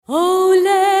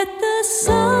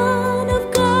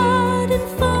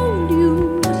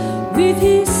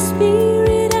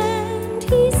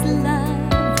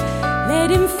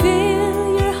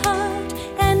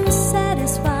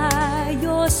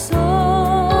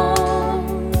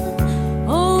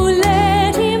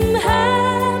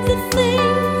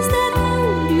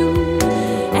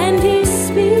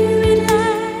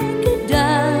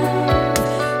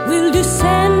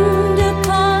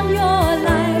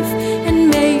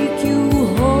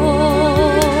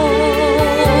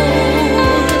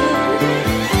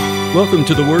Welcome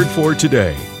to the Word for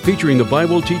Today, featuring the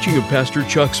Bible teaching of Pastor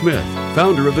Chuck Smith,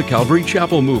 founder of the Calvary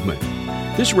Chapel Movement.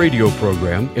 This radio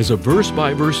program is a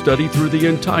verse-by-verse study through the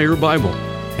entire Bible.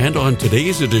 And on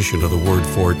today's edition of the Word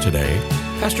for Today,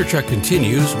 Pastor Chuck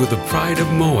continues with the Pride of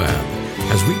Moab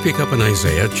as we pick up in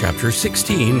Isaiah chapter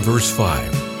 16, verse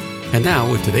 5. And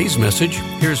now, with today's message,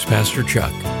 here's Pastor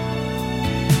Chuck.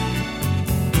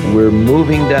 We're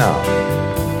moving down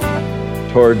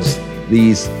towards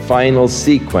these final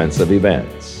sequence of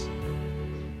events.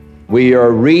 We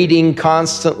are reading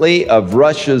constantly of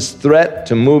Russia's threat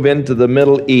to move into the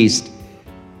Middle East,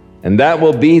 and that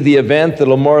will be the event that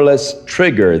will more or less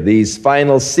trigger these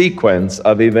final sequence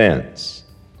of events.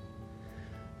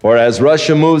 For as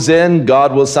Russia moves in,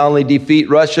 God will soundly defeat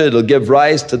Russia. It'll give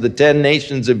rise to the 10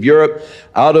 nations of Europe,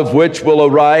 out of which will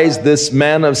arise this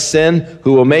man of sin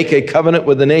who will make a covenant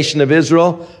with the nation of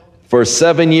Israel for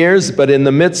 7 years, but in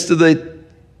the midst of the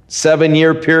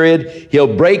 7-year period,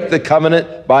 he'll break the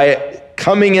covenant by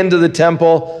coming into the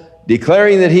temple,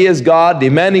 declaring that he is God,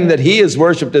 demanding that he is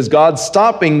worshipped as God,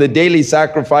 stopping the daily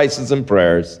sacrifices and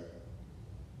prayers.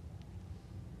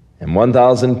 And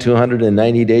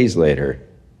 1,290 days later,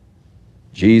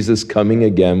 Jesus coming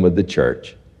again with the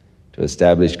church to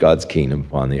establish God's kingdom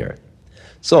upon the earth.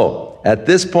 So, at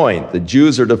this point, the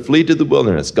Jews are to flee to the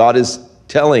wilderness. God is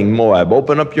telling Moab,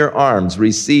 open up your arms,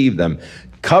 receive them,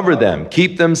 cover them,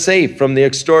 keep them safe from the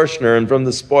extortioner and from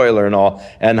the spoiler and all,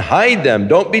 and hide them,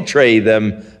 don't betray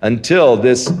them until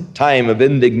this time of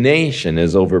indignation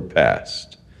is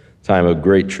overpassed, time of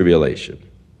great tribulation.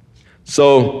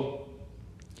 So,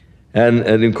 and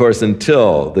of course,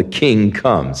 until the king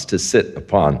comes to sit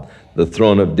upon the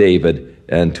throne of David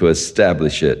and to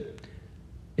establish it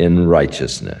in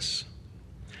righteousness.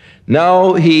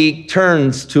 Now he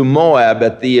turns to Moab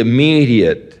at the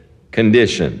immediate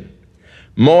condition.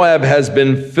 Moab has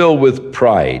been filled with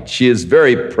pride. She is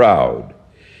very proud,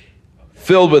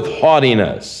 filled with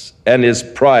haughtiness and his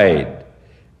pride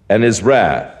and his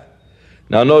wrath.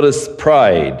 Now notice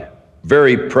pride,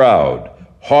 very proud,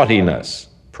 haughtiness,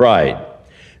 pride.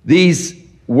 These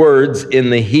words in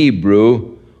the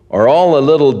Hebrew are all a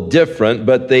little different,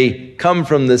 but they come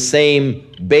from the same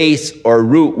base or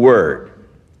root word.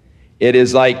 It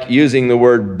is like using the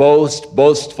word boast,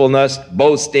 boastfulness,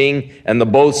 boasting, and the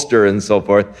boaster and so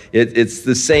forth. It's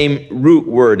the same root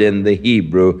word in the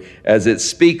Hebrew as it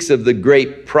speaks of the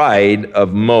great pride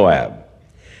of Moab.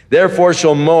 Therefore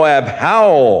shall Moab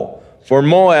howl. For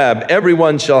Moab,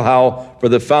 everyone shall howl. For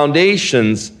the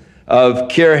foundations of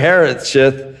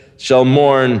Kir-Hareseth shall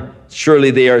mourn.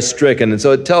 Surely they are stricken. And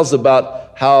so it tells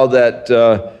about how that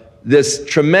this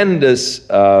tremendous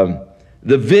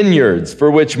the vineyards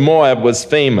for which Moab was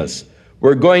famous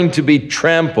were going to be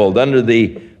trampled under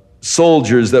the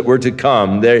soldiers that were to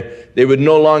come. They would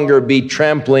no longer be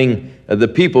trampling, the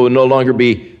people would no longer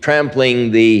be trampling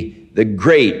the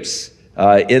grapes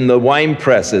in the wine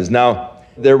presses. Now,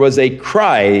 there was a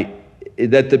cry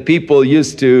that the people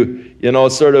used to,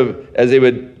 sort of, as they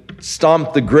would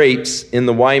stomp the grapes in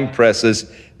the wine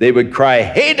presses, they would cry,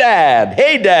 "Hey, Dad!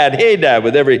 Hey, Dad! Hey, Dad!"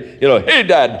 with every, "Hey,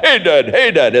 Dad! Hey, Dad!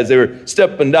 Hey, Dad!" as they were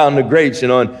stepping down the grapes,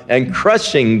 and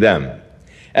crushing them.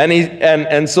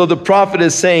 And so the prophet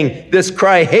is saying, this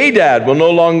cry, "Hey, Dad!" will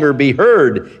no longer be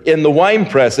heard in the wine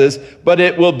presses, but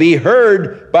it will be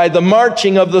heard by the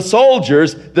marching of the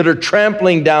soldiers that are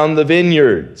trampling down the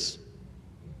vineyards.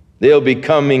 They'll be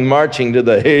coming marching to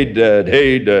the "Hey, Dad!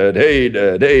 Hey, Dad! Hey,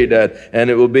 Dad! Hey, Dad!" and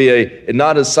it will be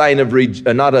not a sign of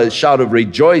not a shout of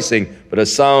rejoicing, but a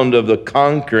sound of the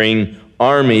conquering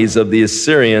armies of the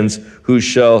Assyrians who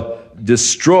shall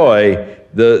destroy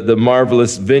the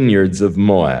marvelous vineyards of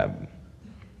Moab.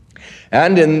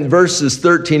 And in verses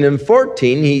 13 and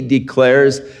 14, he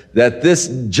declares that this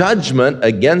judgment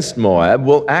against Moab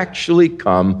will actually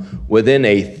come within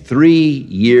a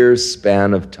 3-year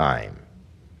span of time.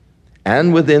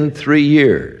 And within 3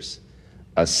 years,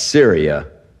 Assyria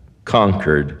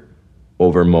conquered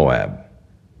over Moab.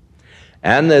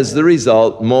 And as the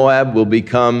result, Moab will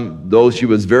become, though she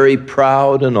was very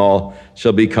proud and all,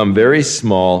 shall become very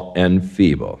small and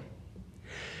feeble.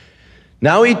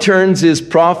 Now he turns his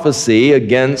prophecy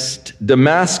against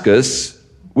Damascus,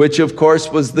 which of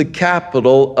course was the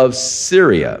capital of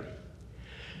Syria.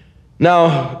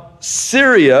 Now,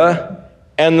 Syria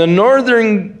and the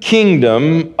northern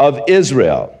kingdom of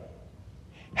Israel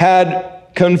had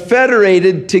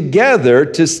confederated together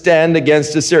to stand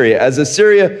against Assyria. As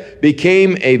Assyria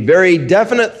became a very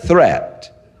definite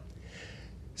threat,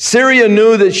 Syria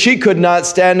knew that she could not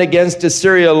stand against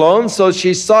Assyria alone, so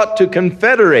she sought to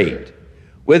confederate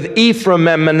with Ephraim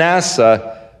and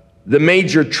Manasseh, the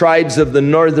major tribes of the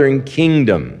northern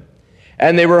kingdom.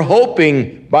 And they were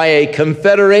hoping by a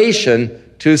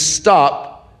confederation to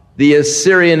stop the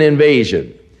Assyrian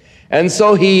invasion. And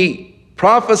so he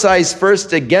prophesies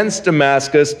first against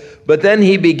Damascus, but then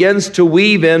he begins to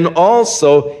weave in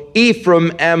also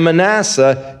Ephraim and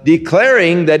Manasseh,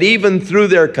 declaring that even through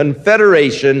their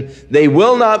confederation, they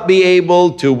will not be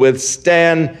able to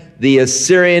withstand the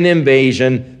Assyrian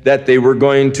invasion, that they were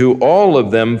going to, all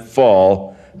of them,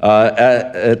 fall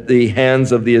at the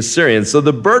hands of the Assyrians. So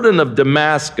the burden of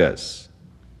Damascus,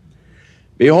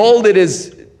 behold, it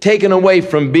is taken away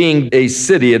from being a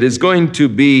city. It is going to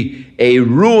be a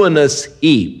ruinous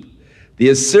heap. The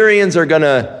Assyrians are going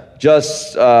to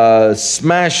just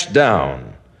smash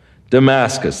down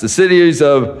Damascus. The cities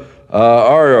of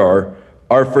Ar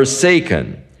are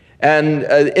forsaken. And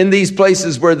in these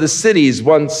places where the cities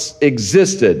once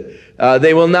existed,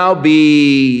 they will now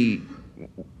be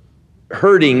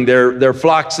herding their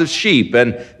flocks of sheep,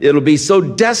 and it'll be so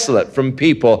desolate from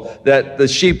people that the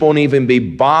sheep won't even be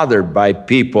bothered by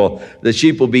people. The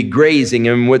sheep will be grazing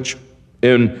in what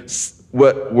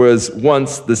was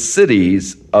once the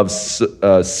cities of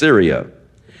Syria.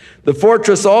 The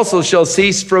fortress also shall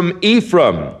cease from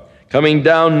Ephraim, coming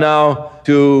down now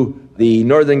to the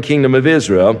northern kingdom of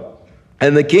Israel,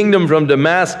 and the kingdom from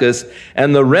Damascus,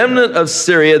 and the remnant of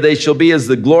Syria, they shall be as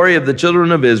the glory of the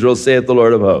children of Israel, saith the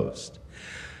Lord of hosts.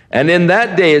 And in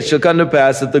that day it shall come to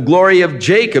pass that the glory of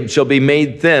Jacob shall be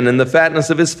made thin, and the fatness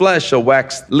of his flesh shall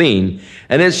wax lean.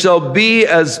 And it shall be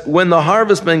as when the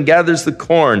harvestman gathers the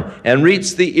corn, and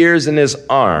reaps the ears in his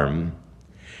arm.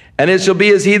 And it shall be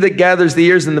as he that gathers the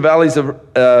ears in the valleys of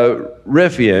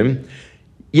Rephaim.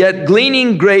 Yet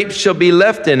gleaning grapes shall be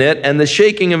left in it, and the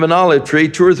shaking of an olive tree,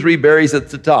 2 or 3 berries at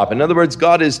the top. In other words,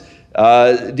 God is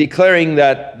declaring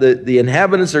that the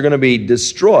inhabitants are going to be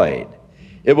destroyed.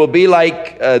 It will be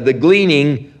like the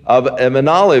gleaning of an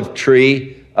olive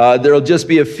tree. There'll just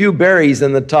be a few berries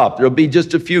in the top. There'll be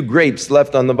just a few grapes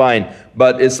left on the vine.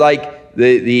 But it's like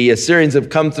the Assyrians have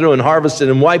come through and harvested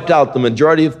and wiped out the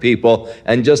majority of people,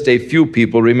 and just a few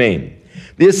people remain.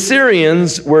 The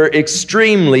Assyrians were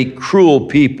extremely cruel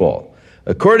people.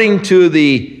 According to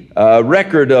the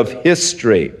record of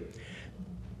history,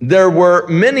 there were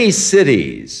many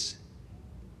cities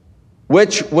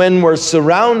which, when were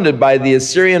surrounded by the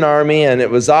Assyrian army and it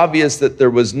was obvious that there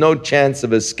was no chance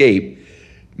of escape,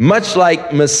 much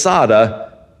like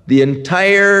Masada, the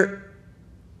entire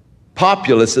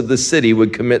populace of the city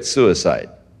would commit suicide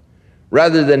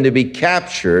rather than to be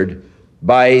captured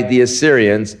by the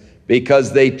Assyrians,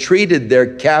 because they treated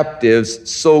their captives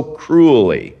so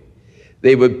cruelly.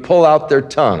 They would pull out their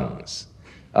tongues.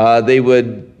 They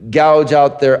would gouge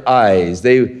out their eyes.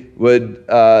 They would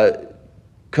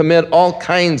commit all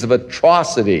kinds of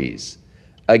atrocities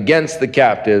against the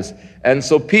captives. And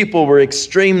so people were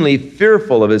extremely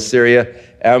fearful of Assyria,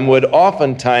 and would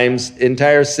oftentimes,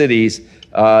 entire cities,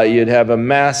 you'd have a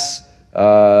mass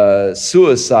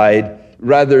suicide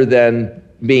rather than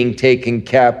being taken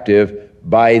captive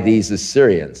by these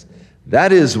Assyrians.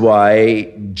 That is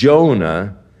why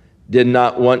Jonah did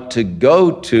not want to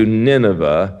go to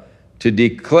Nineveh to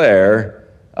declare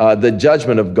the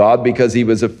judgment of God, because he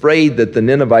was afraid that the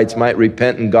Ninevites might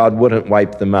repent and God wouldn't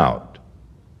wipe them out.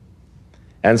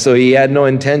 And so he had no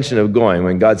intention of going.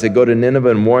 When God said, go to Nineveh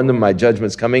and warn them, my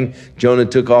judgment's coming, Jonah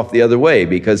took off the other way,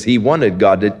 because he wanted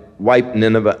God to wipe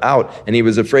Nineveh out. And he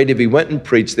was afraid if he went and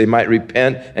preached, they might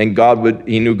repent, and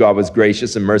he knew God was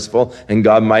gracious and merciful, and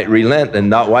God might relent and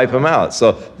not wipe them out.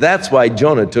 So that's why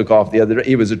Jonah took off the other way.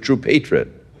 He was a true patriot.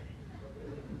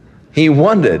 He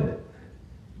wanted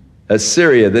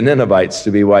Assyria, the Ninevites,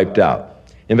 to be wiped out.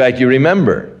 In fact, you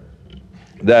remember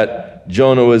that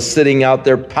Jonah was sitting out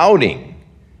there pouting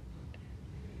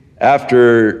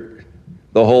after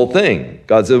the whole thing.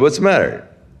 God said, what's the matter?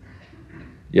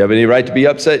 You have any right to be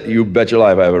upset? You bet your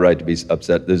life I have a right to be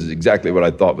upset. This is exactly what I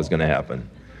thought was going to happen.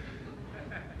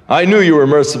 I knew you were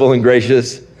merciful and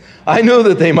gracious. I knew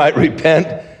that they might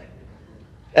repent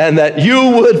and that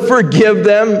you would forgive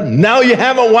them. Now you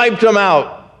haven't wiped them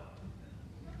out.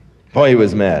 Boy, he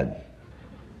was mad.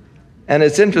 And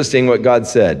it's interesting what God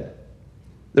said.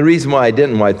 The reason why I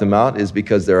didn't wipe them out is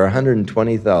because there are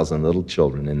 120,000 little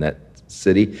children in that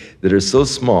city that are so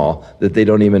small that they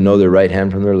don't even know their right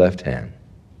hand from their left hand.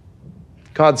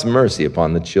 God's mercy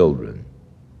upon the children,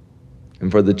 and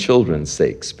for the children's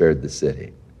sake spared the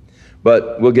city.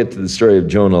 But we'll get to the story of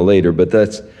Jonah later, but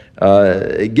that's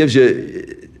it gives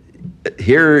you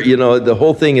here, the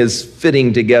whole thing is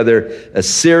fitting together.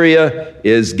 Assyria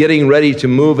is getting ready to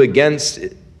move against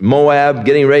Moab,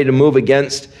 getting ready to move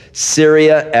against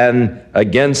Syria and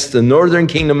against the northern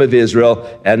kingdom of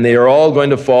Israel, and they are all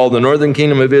going to fall. The northern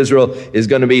kingdom of Israel is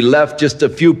going to be left just a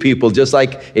few people, just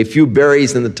like a few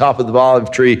berries in the top of the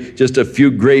olive tree, just a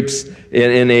few grapes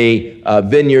in a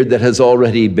vineyard that has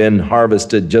already been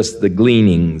harvested, just the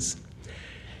gleanings.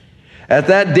 At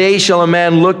that day shall a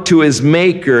man look to his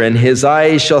Maker, and his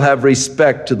eyes shall have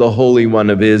respect to the Holy One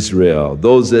of Israel.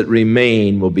 Those that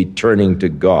remain will be turning to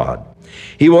God.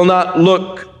 He will not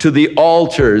look to the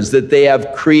altars that they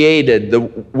have created, the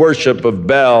worship of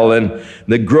Baal and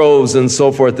the groves and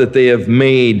so forth that they have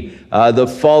made, the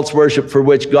false worship for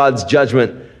which God's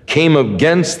judgment came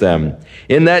against them.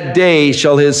 In that day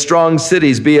shall his strong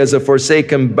cities be as a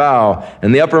forsaken bough,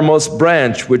 and the uppermost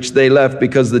branch which they left,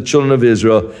 because the children of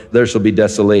Israel, there shall be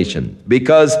desolation.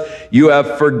 Because you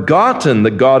have forgotten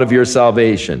the God of your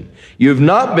salvation. You have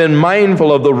not been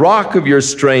mindful of the rock of your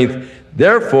strength.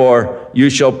 Therefore you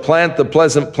shall plant the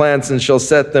pleasant plants, and shall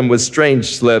set them with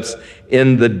strange slips.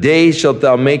 In the day shalt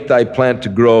thou make thy plant to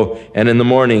grow, and in the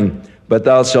morning but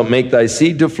thou shalt make thy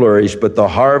seed to flourish, but the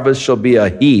harvest shall be a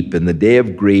heap in the day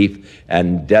of grief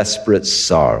and desperate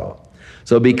sorrow.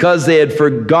 So because they had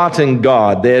forgotten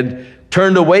God, they had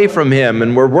turned away from him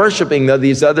and were worshiping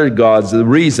these other gods, the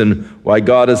reason why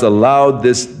God has allowed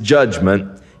this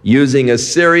judgment, using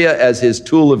Assyria as his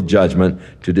tool of judgment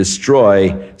to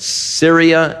destroy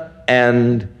Syria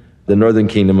and the northern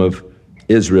kingdom of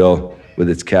Israel with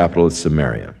its capital of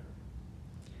Samaria.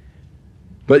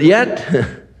 But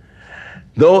yet,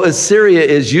 though Assyria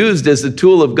is used as a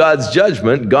tool of God's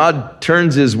judgment, God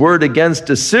turns his word against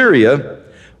Assyria.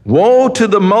 Woe to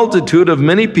the multitude of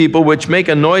many people which make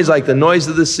a noise like the noise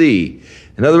of the sea.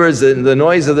 In other words, the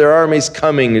noise of their armies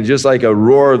coming is just like a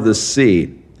roar of the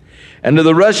sea. And to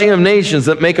the rushing of nations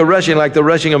that make a rushing like the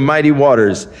rushing of mighty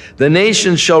waters. The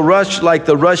nations shall rush like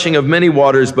the rushing of many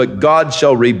waters, but God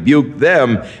shall rebuke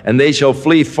them, and they shall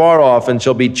flee far off, and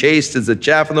shall be chased as the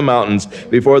chaff of the mountains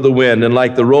before the wind, and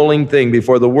like the rolling thing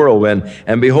before the whirlwind.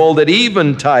 And behold, at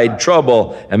eventide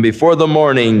trouble, and before the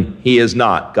morning he is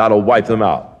not. God will wipe them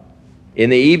out. In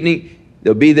the evening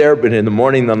they'll be there, but in the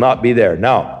morning they'll not be there.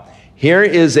 Now, here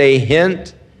is a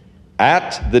hint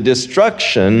at the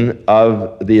destruction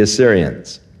of the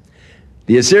Assyrians.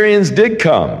 The Assyrians did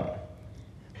come.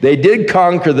 They did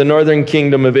conquer the northern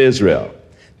kingdom of Israel.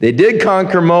 They did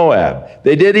conquer Moab.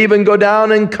 They did even go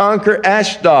down and conquer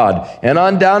Ashdod and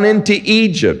on down into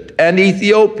Egypt and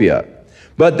Ethiopia.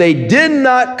 But they did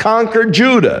not conquer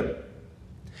Judah.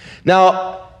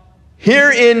 Now,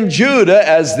 here in Judah,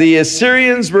 as the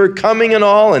Assyrians were coming and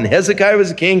all, and Hezekiah was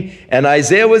the king, and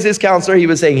Isaiah was his counselor, he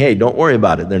was saying, hey, don't worry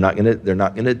about it. They're not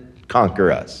going to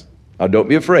conquer us. Now, don't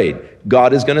be afraid.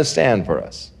 God is going to stand for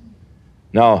us.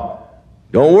 Now,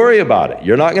 don't worry about it.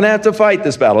 You're not going to have to fight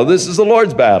this battle. This is the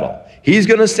Lord's battle. He's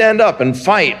going to stand up and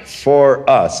fight for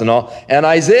us and all. And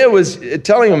Isaiah was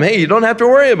telling them, hey, you don't have to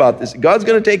worry about this. God's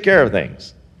going to take care of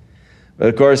things. But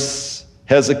of course,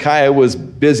 Hezekiah was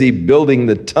busy building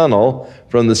the tunnel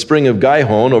from the spring of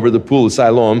Gihon over the pool of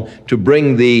Siloam to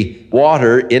bring the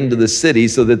water into the city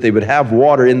so that they would have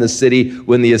water in the city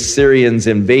when the Assyrians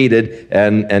invaded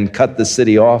and cut the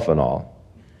city off and all.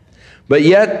 But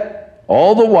yet,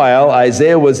 all the while,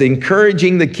 Isaiah was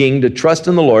encouraging the king to trust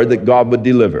in the Lord that God would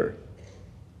deliver.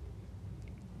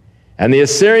 And the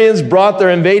Assyrians brought their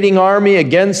invading army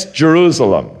against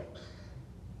Jerusalem.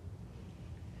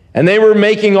 And they were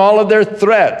making all of their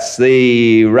threats.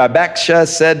 The Rabaksha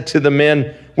said to the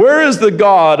men, where is the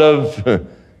God of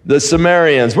the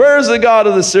Sumerians? Where is the God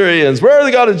of the Syrians? Where are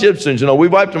the God of the Egyptians? We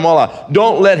wiped them all out.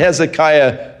 Don't let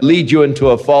Hezekiah lead you into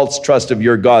a false trust of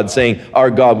your God, saying,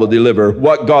 our God will deliver.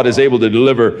 What God is able to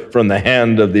deliver from the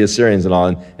hand of the Assyrians and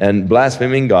all, and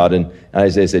blaspheming God. And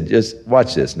Isaiah said, just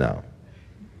watch this now.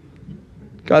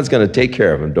 God's going to take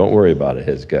care of him. Don't worry about it,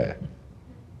 Hezekiah.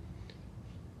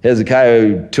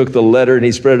 Hezekiah took the letter and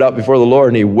he spread it out before the Lord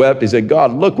and he wept. He said,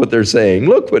 God, look what they're saying.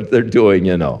 Look what they're doing,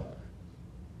 And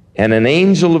an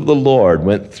angel of the Lord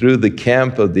went through the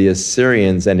camp of the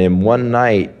Assyrians, and in one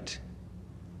night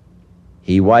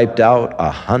he wiped out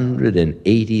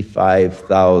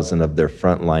 185,000 of their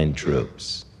frontline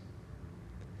troops.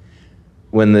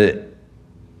 When the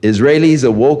Israelis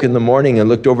awoke in the morning and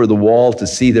looked over the wall to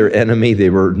see their enemy, they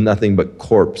were nothing but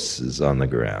corpses on the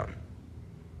ground.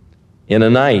 In a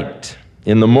night,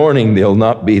 in the morning, they'll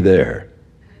not be there.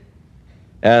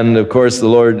 And of course, the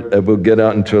Lord will get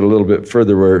out into it a little bit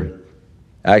further, where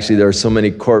actually there are so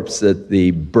many corpses that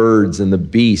the birds and the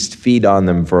beast feed on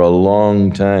them for a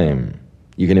long time.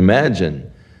 You can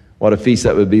imagine what a feast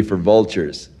that would be for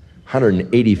vultures.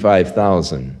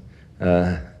 185,000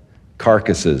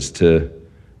 carcasses to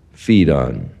feed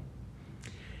on.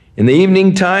 In the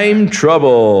evening time,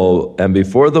 trouble, and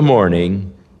before the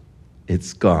morning,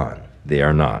 it's gone. They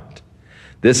are not.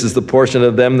 This is the portion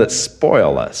of them that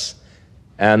spoil us,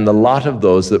 and the lot of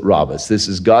those that rob us. This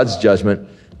is God's judgment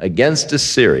against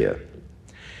Assyria.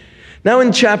 Now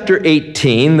in chapter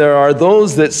 18, there are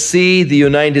those that see the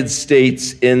United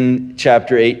States in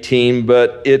chapter 18,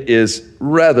 but it is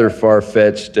rather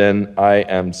far-fetched, and I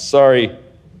am sorry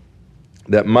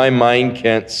that my mind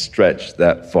can't stretch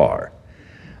that far.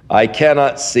 I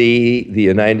cannot see the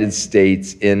United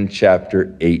States in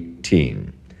chapter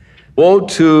 18. Woe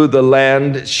to the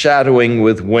land shadowing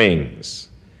with wings.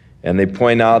 And they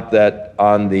point out that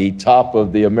on the top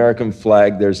of the American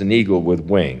flag, there's an eagle with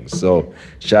wings. So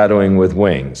shadowing with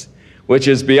wings, which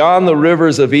is beyond the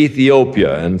rivers of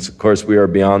Ethiopia. And of course, we are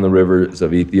beyond the rivers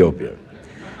of Ethiopia.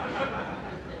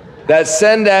 That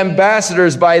send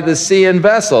ambassadors by the sea in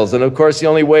vessels. And of course, the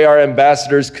only way our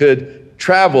ambassadors could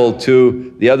travel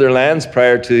to the other lands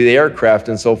prior to the aircraft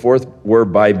and so forth were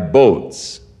by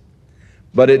boats.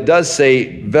 But it does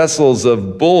say vessels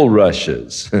of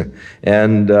bulrushes.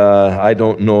 And I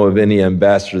don't know of any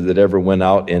ambassador that ever went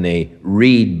out in a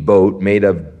reed boat made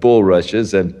of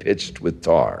bulrushes and pitched with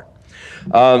tar.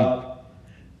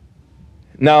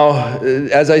 Now,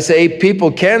 as I say,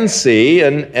 people can see,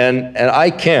 and I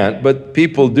can't, but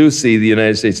people do see the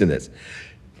United States in this.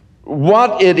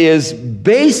 What it is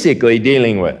basically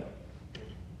dealing with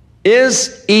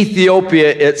is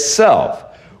Ethiopia itself,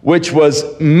 which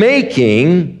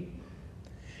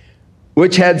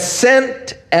had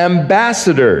sent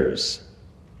ambassadors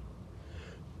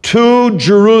to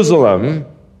Jerusalem,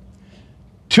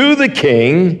 to the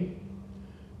king,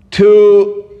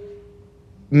 to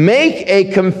make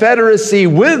a confederacy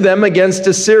with them against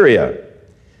Assyria.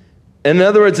 In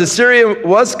other words, Assyria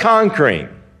was conquering.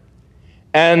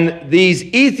 And these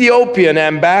Ethiopian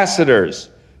ambassadors,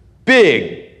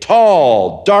 big,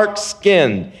 tall,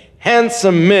 dark-skinned,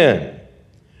 handsome men,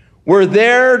 were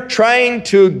there trying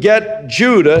to get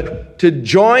Judah to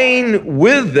join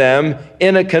with them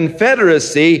in a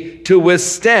confederacy to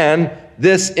withstand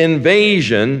this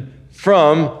invasion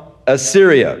from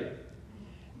Assyria.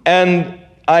 And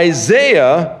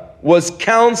Isaiah was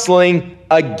counseling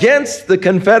against the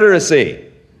confederacy,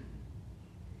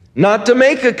 not to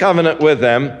make a covenant with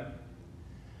them,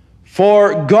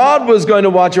 for God was going to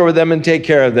watch over them and take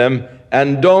care of them,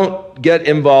 and don't get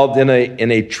involved in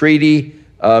a treaty,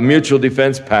 mutual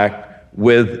defense pact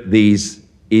with these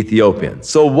Ethiopians.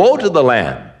 So woe to the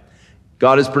land.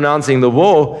 God is pronouncing the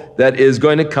woe that is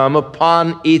going to come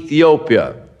upon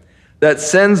Ethiopia, that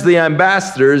sends the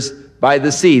ambassadors by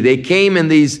the sea. They came in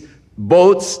these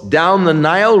boats down the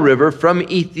Nile River from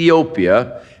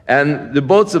Ethiopia, and the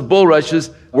boats of bulrushes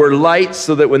were light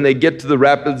so that when they get to the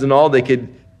rapids and all, they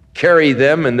could carry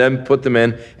them and then put them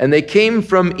in. And they came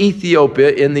from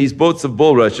Ethiopia in these boats of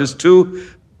bulrushes to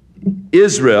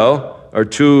Israel, or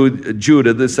to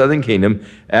Judah, the southern kingdom,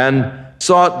 and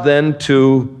sought then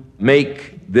to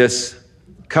make this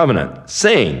covenant,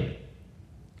 saying,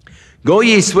 Go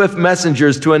ye swift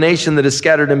messengers to a nation that is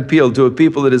scattered and peeled, to a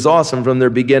people that is awesome from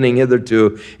their beginning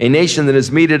hitherto, a nation that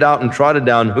is meted out and trodden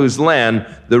down, whose land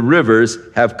the rivers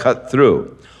have cut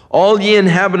through. All ye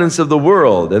inhabitants of the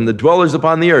world and the dwellers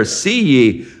upon the earth, see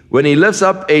ye when he lifts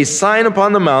up a sign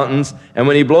upon the mountains, and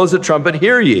when he blows a trumpet,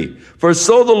 hear ye. For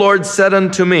so the Lord said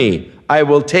unto me, I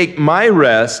will take my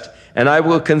rest, and I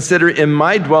will consider in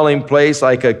my dwelling place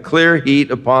like a clear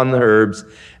heat upon the herbs,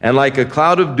 and like a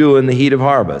cloud of dew in the heat of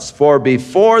harvest. For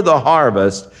before the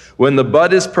harvest, when the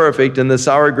bud is perfect and the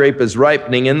sour grape is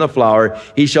ripening in the flower,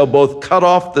 he shall both cut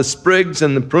off the sprigs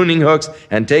and the pruning hooks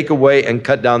and take away and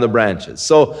cut down the branches.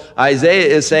 So Isaiah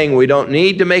is saying we don't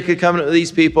need to make a covenant with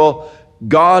these people.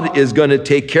 God is going to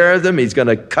take care of them. He's going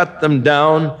to cut them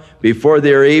down before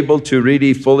they're able to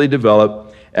really fully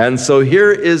develop. And so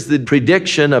here is the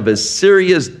prediction of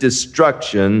Assyria's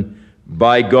destruction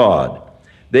by God.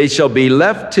 They shall be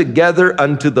left together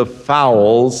unto the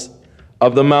fowls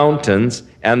of the mountains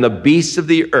and the beasts of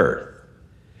the earth.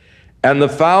 And the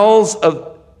fowls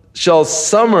shall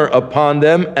summer upon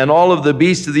them, and all of the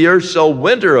beasts of the earth shall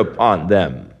winter upon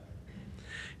them.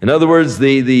 In other words,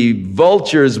 the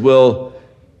vultures will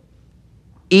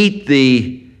eat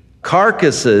the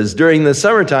carcasses during the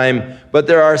summertime, but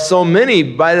there are so many,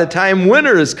 by the time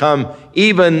winter has come,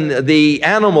 even the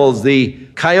animals, the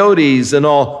coyotes and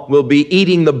all, will be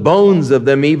eating the bones of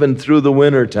them even through the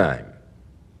winter time.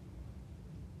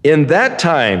 In that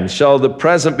time shall the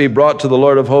present be brought to the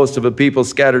Lord of hosts of a people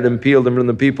scattered and peeled, and from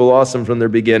the people awesome from their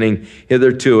beginning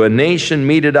hitherto, a nation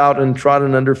meted out and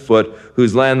trodden under foot,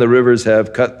 whose land the rivers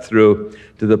have cut through,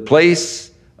 to the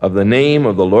place of the name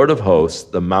of the Lord of hosts,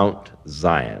 the Mount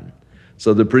Zion.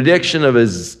 So the prediction of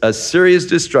a serious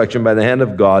destruction by the hand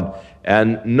of God,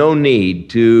 and no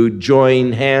need to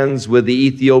join hands with the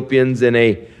Ethiopians in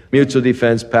a mutual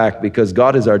defense pact, because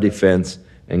God is our defense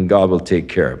and God will take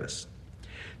care of us.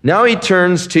 Now he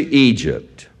turns to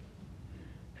Egypt.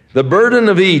 The burden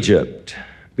of Egypt.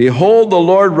 Behold, the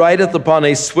Lord rideth upon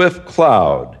a swift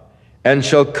cloud, and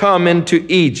shall come into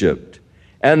Egypt,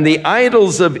 and the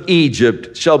idols of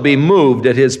Egypt shall be moved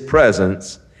at his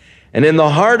presence, and in the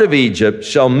heart of Egypt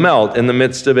shall melt in the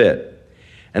midst of it.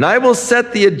 And I will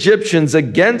set the Egyptians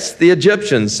against the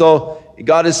Egyptians. So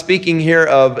God is speaking here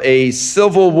of a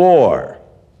civil war.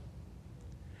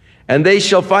 And they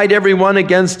shall fight every one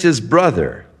against his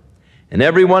brother, and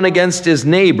every one against his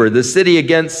neighbor, the city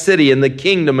against city, and the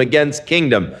kingdom against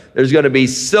kingdom. There's going to be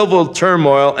civil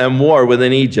turmoil and war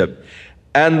within Egypt.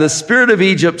 And the spirit of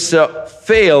Egypt shall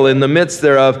fail in the midst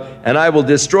thereof, and I will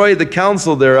destroy the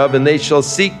counsel thereof, and they shall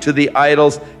seek to the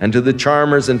idols, and to the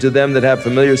charmers, and to them that have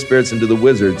familiar spirits, and to the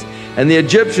wizards. And the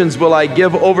Egyptians will I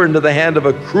give over into the hand of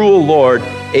a cruel lord.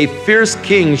 A fierce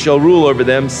king shall rule over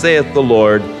them, saith the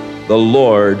Lord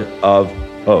of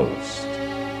hosts.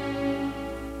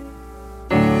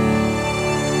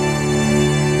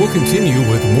 We'll continue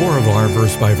with more of our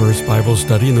verse-by-verse Bible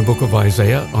study in the book of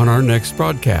Isaiah on our next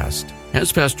broadcast,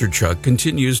 as Pastor Chuck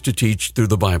continues to teach through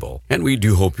the Bible, and we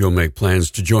do hope you'll make plans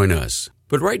to join us.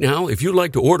 But right now, if you'd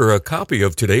like to order a copy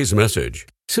of today's message,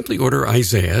 simply order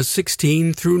Isaiah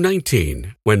 16 through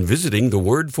 19 when visiting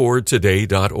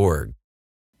thewordfortoday.org.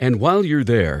 And while you're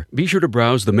there, be sure to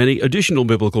browse the many additional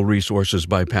biblical resources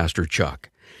by Pastor Chuck.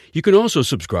 You can also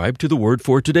subscribe to the Word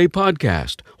for Today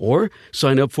podcast or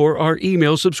sign up for our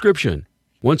email subscription.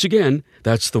 Once again,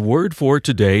 that's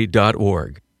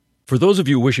thewordfortoday.org. For those of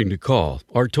you wishing to call,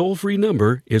 our toll-free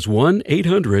number is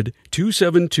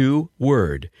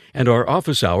 1-800-272-WORD, and our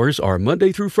office hours are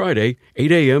Monday through Friday,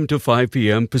 8 a.m. to 5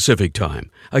 p.m. Pacific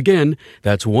Time. Again,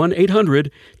 that's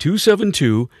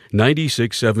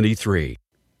 1-800-272-9673.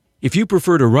 If you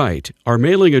prefer to write, our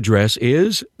mailing address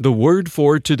is The Word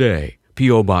for Today,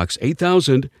 P.O. Box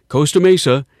 8000, Costa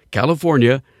Mesa,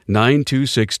 California,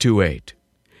 92628.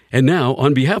 And now,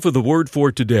 on behalf of the Word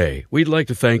for Today, we'd like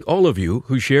to thank all of you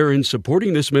who share in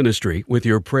supporting this ministry with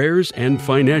your prayers and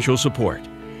financial support.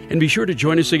 And be sure to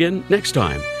join us again next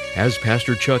time as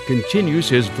Pastor Chuck continues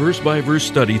his verse-by-verse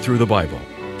study through the Bible.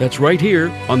 That's right here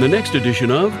on the next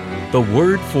edition of The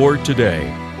Word for Today.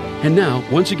 And now,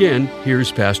 once again,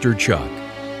 here's Pastor Chuck.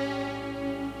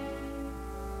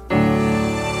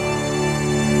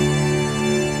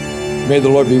 May the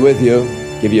Lord be with you,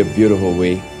 give you a beautiful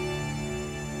week.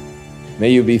 May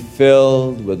you be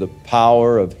filled with the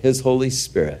power of His Holy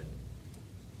Spirit.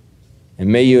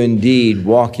 And may you indeed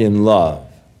walk in love,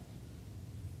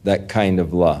 that kind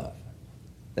of love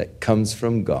that comes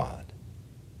from God,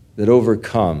 that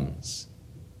overcomes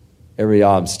every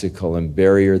obstacle and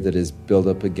barrier that is built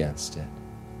up against it.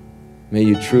 May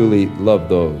you truly love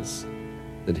those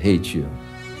that hate you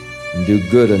and do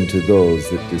good unto those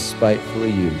that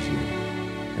despitefully use you,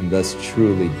 and thus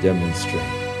truly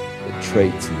demonstrate the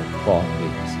traits and the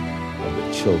qualities of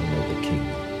the children of the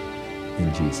kingdom.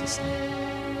 In Jesus' name.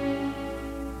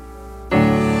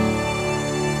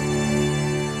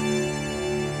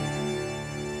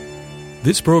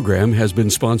 This program has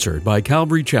been sponsored by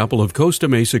Calvary Chapel of Costa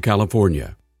Mesa,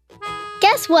 California.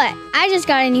 Guess what? I just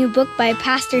got a new book by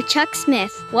Pastor Chuck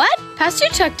Smith. What? Pastor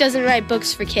Chuck doesn't write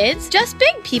books for kids, just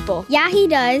big people. Yeah, he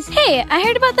does. Hey, I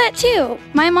heard about that too.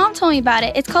 My mom told me about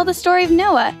it. It's called The Story of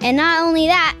Noah. And not only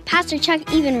that, Pastor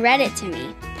Chuck even read it to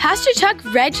me. Pastor Chuck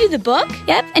read you the book?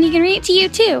 Yep, and he can read it to you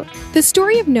too. The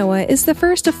Story of Noah is the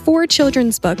first of 4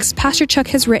 children's books Pastor Chuck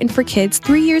has written for kids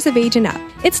 3 years of age and up.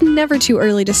 It's never too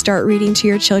early to start reading to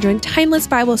your children timeless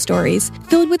Bible stories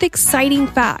filled with exciting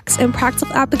facts and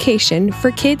practical application for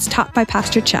kids taught by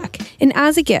Pastor Chuck. And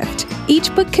as a gift,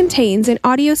 each book contains an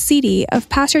audio CD of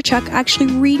Pastor Chuck actually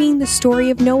reading the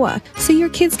story of Noah so your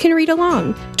kids can read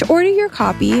along. To order your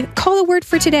copy, call the Word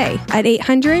for Today at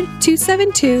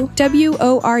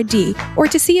 800-272-WORD, or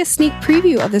to see a sneak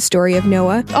preview of the story of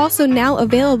Noah, also now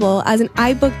available as an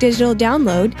iBook digital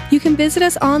download, you can visit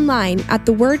us online at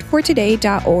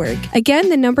thewordfortoday.org. Again,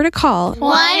 the number to call: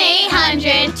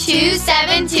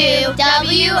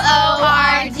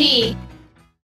 1-800-272-WORD.